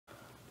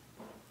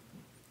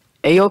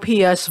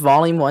AOPS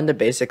Volume 1, the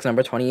basics,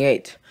 number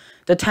 28.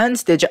 The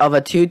tens digit of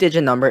a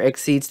two-digit number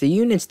exceeds the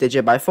units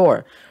digit by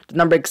 4. The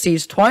number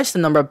exceeds twice the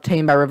number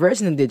obtained by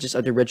reversing the digits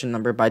of the original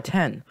number by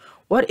 10.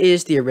 What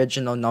is the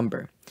original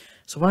number?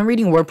 So when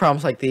reading word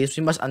problems like these,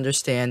 we must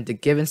understand the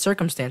given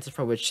circumstances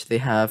for which they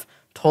have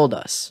told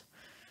us.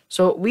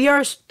 So we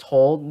are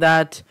told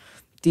that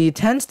the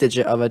tens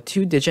digit of a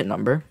two-digit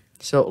number,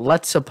 so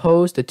let's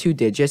suppose the two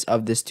digits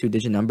of this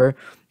two-digit number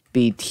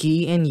be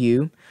t and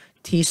u,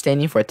 t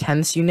standing for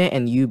tenths unit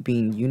and u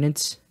being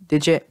units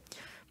digit,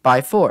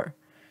 by 4.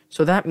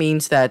 So that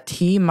means that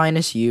t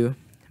minus u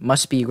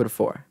must be equal to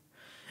 4.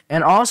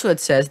 And also it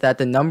says that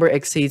the number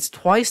exceeds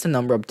twice the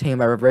number obtained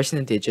by reversing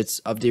the digits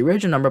of the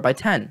original number by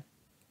 10.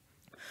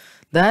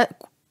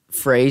 That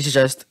phrase is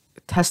just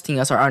testing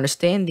us our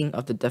understanding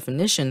of the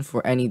definition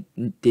for any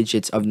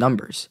digits of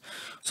numbers.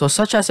 So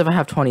such as if I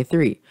have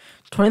 23.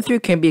 23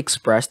 can be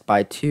expressed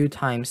by 2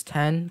 times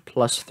 10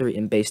 plus 3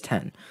 in base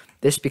 10.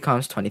 This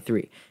becomes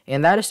 23.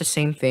 And that is the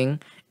same thing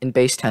in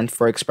base 10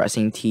 for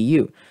expressing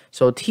tu.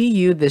 So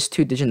tu, this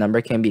two-digit number,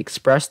 can be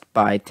expressed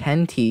by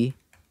 10t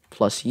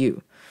plus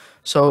u.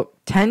 So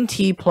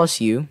 10t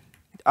plus u,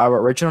 our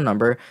original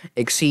number,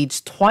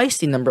 exceeds twice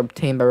the number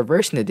obtained by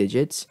reversing the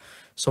digits.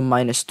 So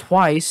minus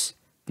twice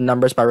the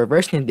numbers by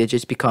reversing the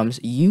digits becomes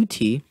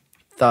ut,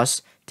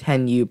 thus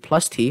 10u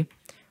plus t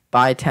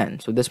by 10.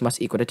 So this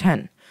must equal to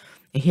 10.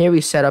 And here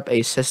we set up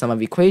a system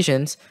of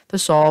equations to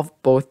solve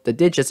both the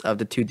digits of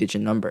the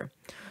two-digit number.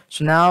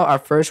 So now our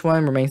first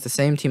one remains the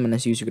same, t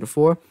minus u is equal to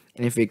 4.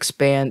 And if we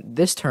expand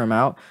this term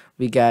out,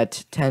 we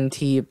get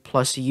 10t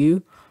plus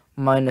u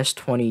minus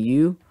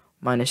 20u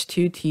minus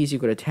 2t is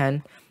equal to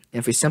 10. And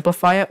if we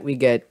simplify it, we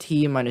get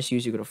t minus u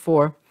is equal to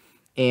 4.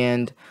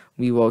 And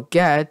we will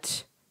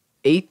get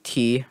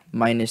 8t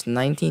minus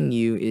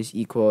 19u is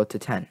equal to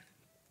 10.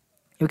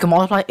 We can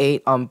multiply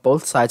 8 on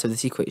both sides of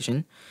this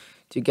equation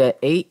to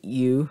get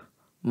 8u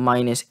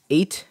minus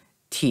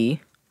 8t.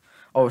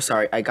 Oh,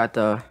 sorry, I got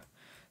the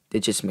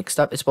digits mixed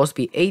up. It's supposed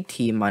to be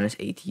 8t minus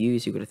 8u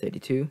is equal to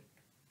 32.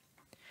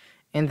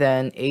 And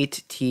then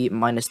 8t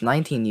minus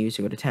 19u is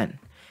equal to 10. And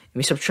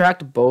we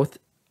subtract both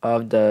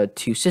of the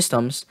two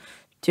systems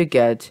to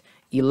get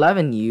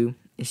 11u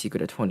is equal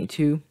to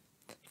 22.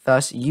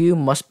 Thus, u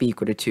must be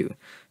equal to 2.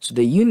 So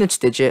the units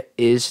digit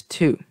is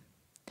 2.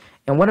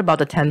 And what about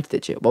the 10th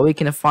digit? Well, we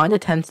can find the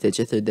 10th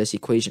digit through this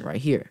equation right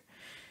here.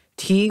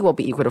 T will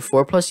be equal to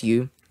 4 plus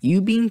u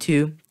being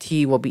 2,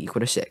 t will be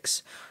equal to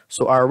 6.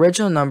 So our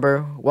original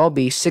number will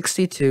be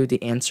 62,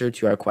 the answer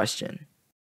to our question.